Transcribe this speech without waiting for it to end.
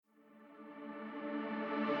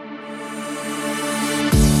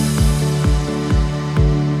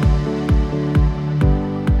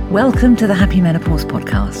Welcome to the Happy Menopause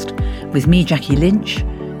podcast with me, Jackie Lynch,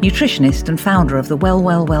 nutritionist and founder of the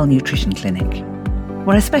Well Nutrition Clinic,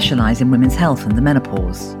 where I specialise in women's health and the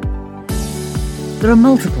menopause. There are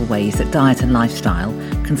multiple ways that diet and lifestyle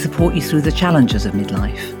can support you through the challenges of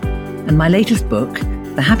midlife. And my latest book,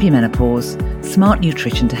 The Happy Menopause, Smart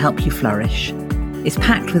Nutrition to Help You Flourish, is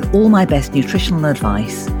packed with all my best nutritional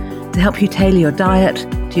advice to help you tailor your diet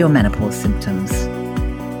to your menopause symptoms.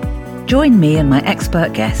 Join me and my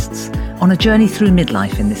expert guests on a journey through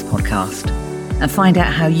midlife in this podcast and find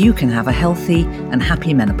out how you can have a healthy and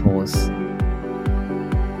happy menopause.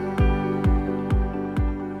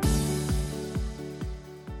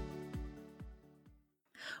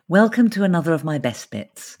 Welcome to another of my best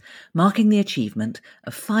bits, marking the achievement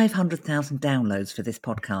of 500,000 downloads for this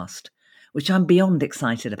podcast, which I'm beyond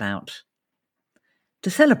excited about. To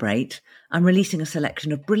celebrate, I'm releasing a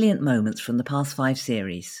selection of brilliant moments from the past 5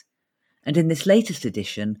 series. And in this latest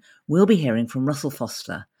edition, we'll be hearing from Russell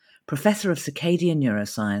Foster, Professor of Circadian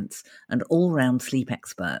Neuroscience and all-round sleep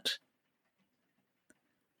expert.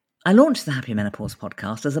 I launched the Happy Menopause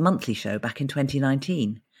podcast as a monthly show back in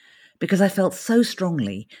 2019 because I felt so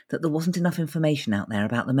strongly that there wasn't enough information out there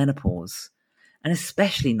about the menopause, and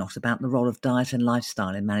especially not about the role of diet and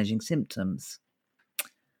lifestyle in managing symptoms.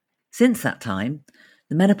 Since that time,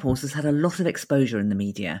 the menopause has had a lot of exposure in the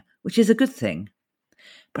media, which is a good thing.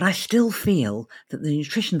 But I still feel that the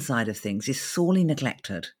nutrition side of things is sorely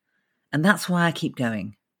neglected, and that's why I keep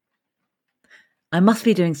going. I must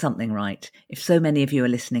be doing something right if so many of you are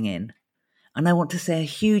listening in, and I want to say a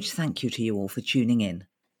huge thank you to you all for tuning in.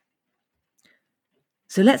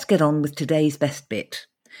 So let's get on with today's best bit,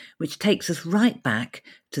 which takes us right back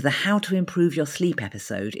to the How to Improve Your Sleep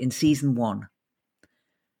episode in Season 1.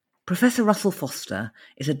 Professor Russell Foster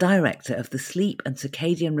is a director of the Sleep and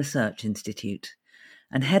Circadian Research Institute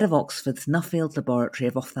and head of Oxford's Nuffield Laboratory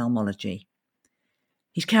of Ophthalmology.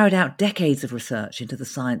 He's carried out decades of research into the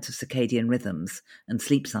science of circadian rhythms and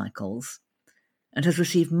sleep cycles, and has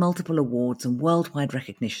received multiple awards and worldwide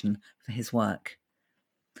recognition for his work.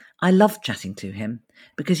 I love chatting to him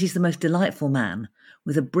because he's the most delightful man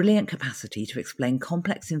with a brilliant capacity to explain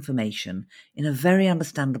complex information in a very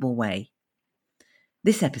understandable way.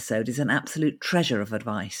 This episode is an absolute treasure of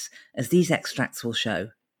advice, as these extracts will show.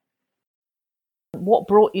 What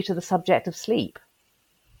brought you to the subject of sleep?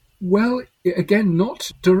 Well, again,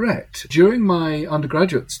 not direct. During my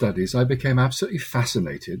undergraduate studies, I became absolutely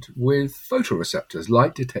fascinated with photoreceptors,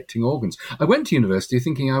 light-detecting organs. I went to university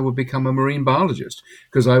thinking I would become a marine biologist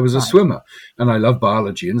because I was a swimmer and I love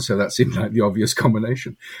biology, and so that seemed like the obvious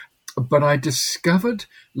combination. But I discovered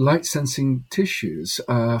light-sensing tissues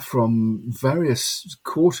from various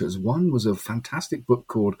quarters. One was a fantastic book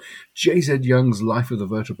called J.Z. Young's Life of the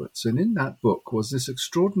Vertebrates. And in that book was this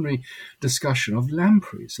extraordinary discussion of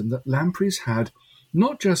lampreys, and that lampreys had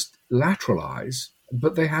not just lateral eyes,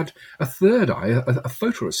 but they had a third eye, a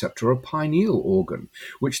photoreceptor, a pineal organ,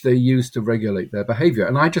 which they used to regulate their behavior.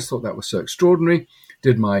 And I just thought that was so extraordinary.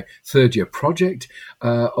 Did my third-year project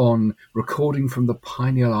on recording from the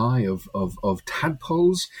pineal eye of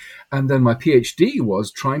tadpoles. And then my PhD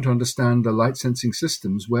was trying to understand the light-sensing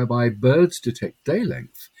systems whereby birds detect day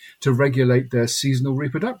length to regulate their seasonal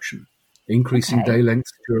reproduction. Increasing day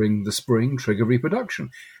lengths during the spring trigger reproduction.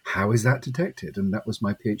 How is that detected? And that was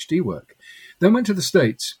my PhD work. Then went to the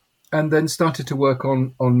States and then started to work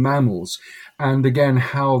on mammals. And again,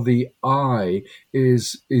 how the eye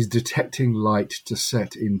is detecting light to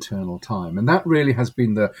set internal time. And that really has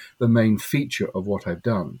been the main feature of what I've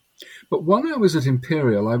done. But when I was at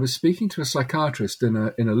Imperial, I was speaking to a psychiatrist in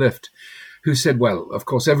a lift who said, well, of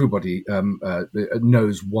course, everybody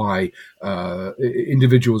knows why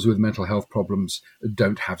individuals with mental health problems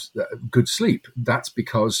don't have good sleep. That's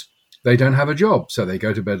because they don't have a job, so they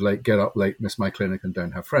go to bed late, get up late, miss my clinic, and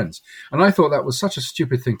don't have friends. And I thought that was such a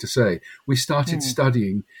stupid thing to say. We started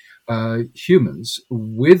studying humans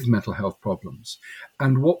with mental health problems.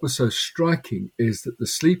 And what was so striking is that the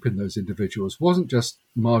sleep in those individuals wasn't just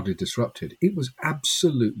mildly disrupted, it was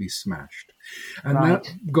absolutely smashed. And that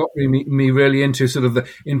got me really into sort of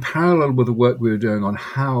in parallel with the work we were doing on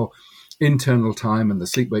how internal time and the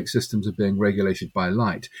sleep-wake systems are being regulated by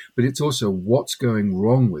light, but it's also what's going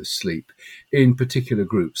wrong with sleep in particular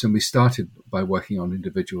groups. And we started by working on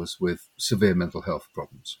individuals with severe mental health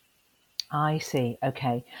problems. I see.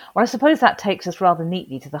 Okay. Well, I suppose that takes us rather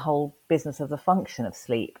neatly to the whole business of the function of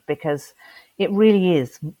sleep, because it really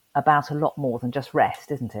is about a lot more than just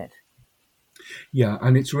rest, isn't it? Yeah,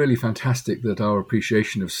 and it's really fantastic that our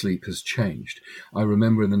appreciation of sleep has changed. I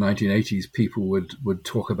remember in the 1980s, people would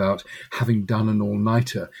talk about having done an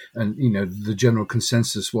all-nighter, and the general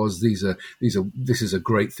consensus was this is a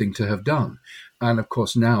great thing to have done. And of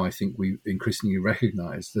course, now I think we increasingly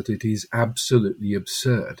recognize that it is absolutely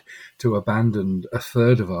absurd to abandon a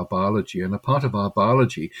third of our biology and a part of our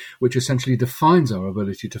biology which essentially defines our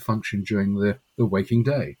ability to function during the waking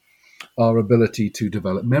day. Our ability to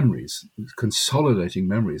develop memories, consolidating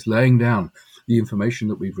memories, laying down the information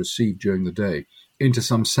that we've received during the day into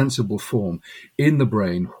some sensible form in the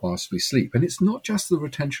brain whilst we sleep. And it's not just the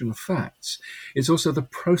retention of facts, it's also the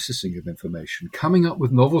processing of information. Coming up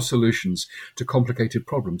with novel solutions to complicated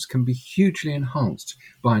problems can be hugely enhanced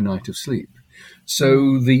by a night of sleep.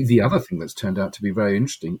 So the other thing that's turned out to be very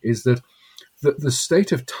interesting is that the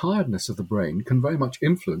state of tiredness of the brain can very much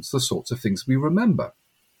influence the sorts of things we remember.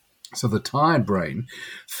 So the tired brain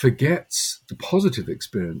forgets the positive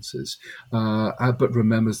experiences, but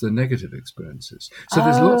remembers the negative experiences. So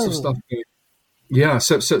there's lots of stuff. Yeah.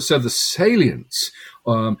 So the salience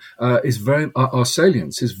our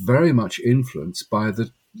salience is very much influenced by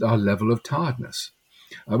our level of tiredness,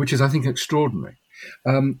 which is, I think, extraordinary.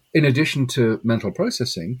 In addition to mental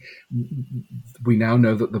processing, we now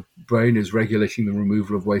know that the brain is regulating the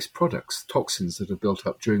removal of waste products, toxins that are built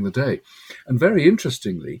up during the day. And very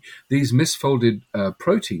interestingly, these misfolded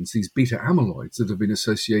proteins, these beta amyloids that have been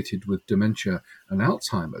associated with dementia and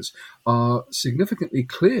Alzheimer's, are significantly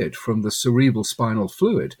cleared from the cerebral spinal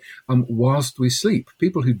fluid whilst we sleep.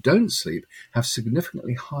 People who don't sleep have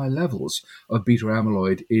significantly high levels of beta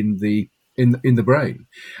amyloid in the brain.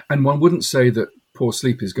 And one wouldn't say that poor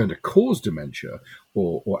sleep is going to cause dementia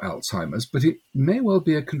or Alzheimer's, but it may well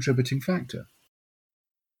be a contributing factor.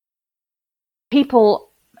 People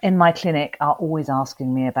in my clinic are always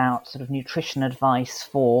asking me about sort of nutrition advice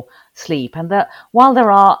for sleep, and that while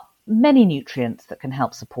there are many nutrients that can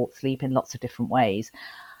help support sleep in lots of different ways,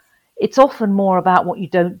 it's often more about what you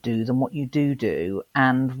don't do than what you do.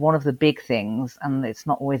 And one of the big things, and it's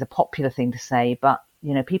not always a popular thing to say, but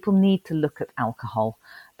people need to look at alcohol,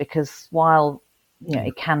 because while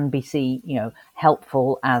it can be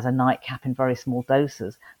helpful as a nightcap in very small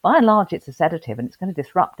doses, by and large it's a sedative and it's going to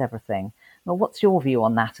disrupt everything. Well, what's your view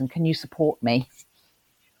on that, and can you support me?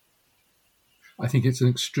 I think it's an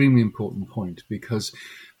extremely important point, because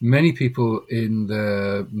many people in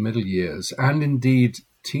their middle years, and indeed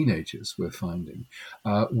teenagers, we're finding,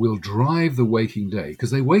 will drive the waking day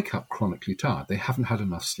because they wake up chronically tired. They haven't had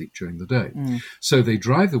enough sleep during the day. So they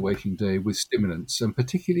drive the waking day with stimulants, and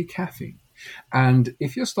particularly caffeine. And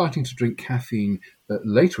if you're starting to drink caffeine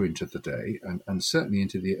later into the day, and certainly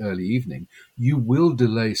into the early evening, you will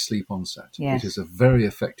delay sleep onset. Yes. It is a very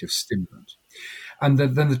effective stimulant. And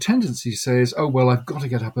then the tendency says, oh, well, I've got to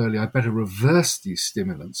get up early. I better reverse these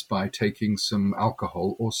stimulants by taking some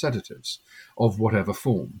alcohol or sedatives of whatever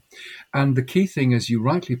form. And the key thing, as you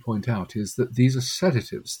rightly point out, is that these are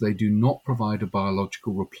sedatives. They do not provide a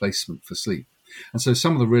biological replacement for sleep. And so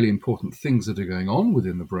some of the really important things that are going on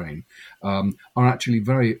within the brain are actually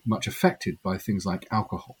very much affected by things like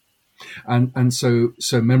alcohol. And so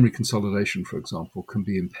memory consolidation, for example, can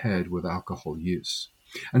be impaired with alcohol use.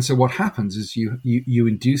 And so what happens is you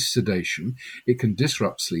induce sedation. It can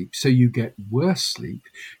disrupt sleep, so you get worse sleep.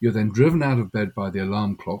 You're then driven out of bed by the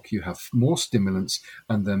alarm clock. You have more stimulants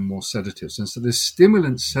and then more sedatives. And so this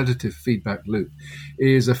stimulant-sedative feedback loop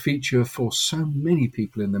is a feature for so many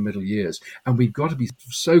people in the middle years. And we've got to be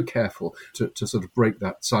so careful to sort of break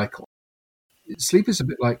that cycle. Sleep is a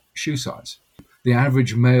bit like shoe size. The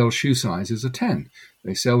average male shoe size is a 10.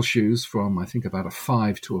 They sell shoes from, I think, about a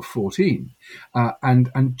 5 to a 14.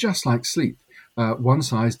 And just like sleep, one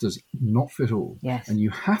size does not fit all. Yes. And you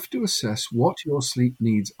have to assess what your sleep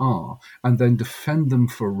needs are and then defend them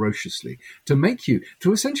ferociously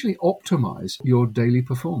to essentially optimize your daily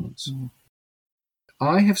performance.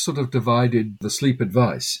 I have sort of divided the sleep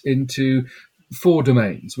advice into 4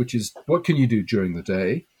 domains, which is what can you do during the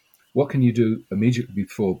day? What can you do immediately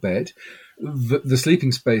before bed? The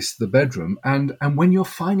sleeping space, the bedroom, and when you're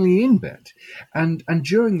finally in bed. And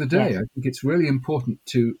during the day, yes. I think it's really important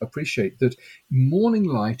to appreciate that morning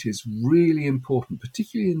light is really important,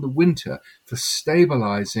 particularly in the winter, for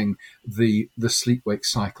stabilizing the sleep-wake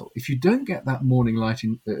cycle. If you don't get that morning light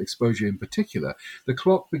exposure in particular, the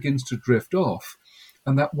clock begins to drift off.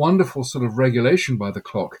 And that wonderful sort of regulation by the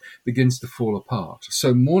clock begins to fall apart.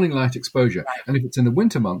 So morning light exposure, and if it's in the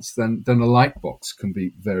winter months, then a light box can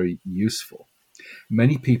be very useful.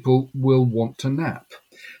 Many people will want to nap.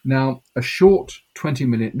 Now, a short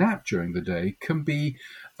 20-minute nap during the day can be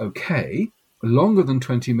okay. Longer than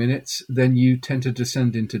 20 minutes, then you tend to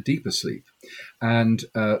descend into deeper sleep. And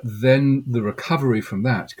then the recovery from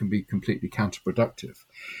that can be completely counterproductive.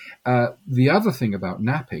 The other thing about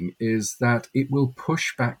napping is that it will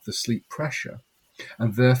push back the sleep pressure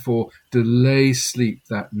and therefore delay sleep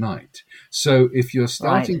that night. So if you're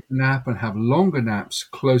starting to nap and have longer naps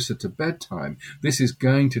closer to bedtime, this is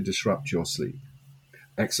going to disrupt your sleep.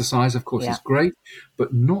 Exercise, of course, is great,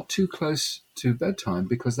 but not too close to bedtime,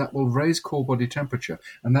 because that will raise core body temperature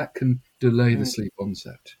and that can delay the sleep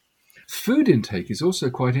onset. Food intake is also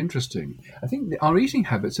quite interesting. I think our eating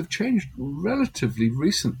habits have changed relatively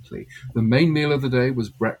recently. The main meal of the day was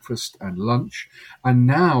breakfast and lunch, and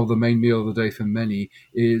now the main meal of the day for many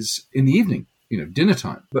is in the evening, dinner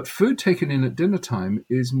time. But food taken in at dinner time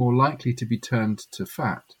is more likely to be turned to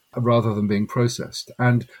fat rather than being processed.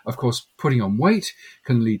 And, of course, putting on weight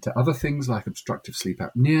can lead to other things like obstructive sleep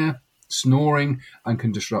apnea, snoring, and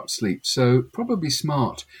can disrupt sleep. So probably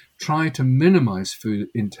smart. Try to minimize food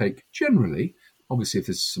intake generally. Obviously, if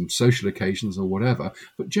there's some social occasions or whatever,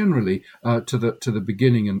 but generally to the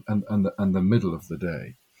beginning and the middle of the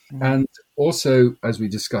day. And also, as we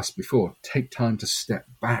discussed before, take time to step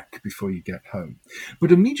back before you get home.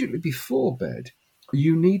 But immediately before bed,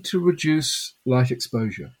 you need to reduce light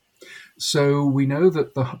exposure. So we know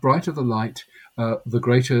that the brighter the light, the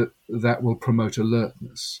greater that will promote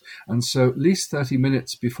alertness. And so at least 30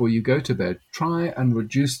 minutes before you go to bed, try and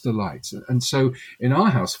reduce the lights. And so in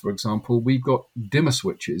our house, for example, we've got dimmer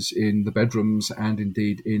switches in the bedrooms and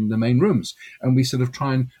indeed in the main rooms. And we sort of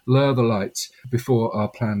try and lower the lights before our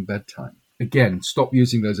planned bedtime. Again, stop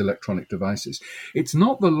using those electronic devices. It's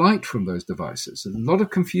not the light from those devices. There's a lot of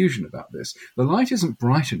confusion about this. The light isn't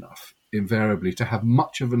bright enough, invariably, to have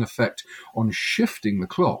much of an effect on shifting the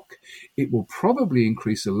clock. It will probably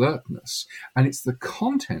increase alertness, and it's the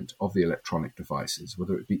content of the electronic devices,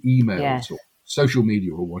 whether it be emails or social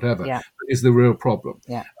media or whatever, is the real problem.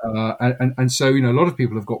 And so, a lot of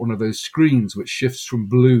people have got one of those screens which shifts from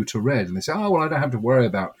blue to red, and they say, I don't have to worry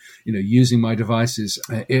about, using my devices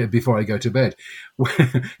before I go to bed.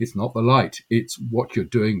 It's not the light, it's what you're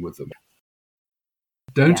doing with them.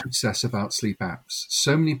 Don't obsess about sleep apps.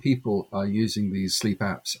 So many people are using these sleep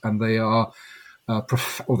apps, and they are,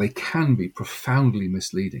 they can be profoundly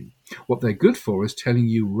misleading. What they're good for is telling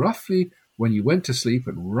you roughly when you went to sleep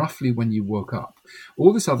and roughly when you woke up.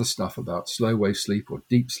 All this other stuff about slow wave sleep or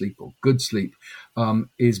deep sleep or good sleep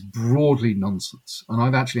is broadly nonsense. And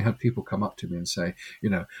I've actually had people come up to me and say,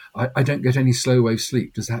 I don't get any slow wave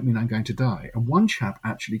sleep. Does that mean I'm going to die? And one chap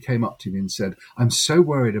actually came up to me and said, I'm so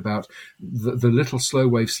worried about the little slow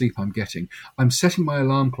wave sleep I'm getting. I'm setting my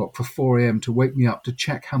alarm clock for 4 a.m. to wake me up to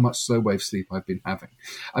check how much slow wave sleep I've been having.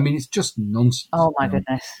 I mean, it's just nonsense. Oh, my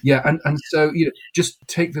goodness. Yeah, and so, just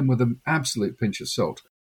take them with an absolute pinch of salt.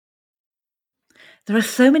 There are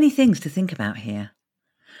so many things to think about here.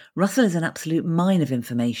 Russell is an absolute mine of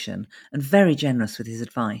information and very generous with his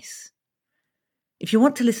advice. If you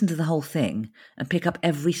want to listen to the whole thing and pick up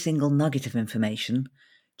every single nugget of information,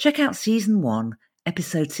 check out Season 1,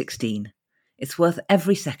 Episode 16. It's worth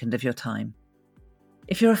every second of your time.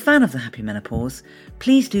 If you're a fan of The Happy Menopause,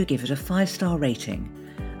 please do give it a 5-star rating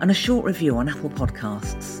and a short review on Apple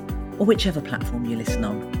Podcasts or whichever platform you listen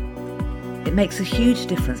on. It makes a huge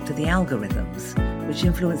difference to the algorithms which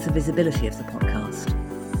influence the visibility of the podcast,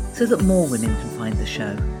 so that more women can find the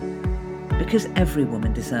show. Because every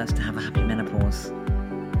woman deserves to have a happy menopause.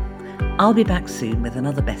 I'll be back soon with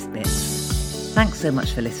another Best Bits. Thanks so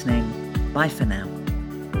much for listening. Bye for now.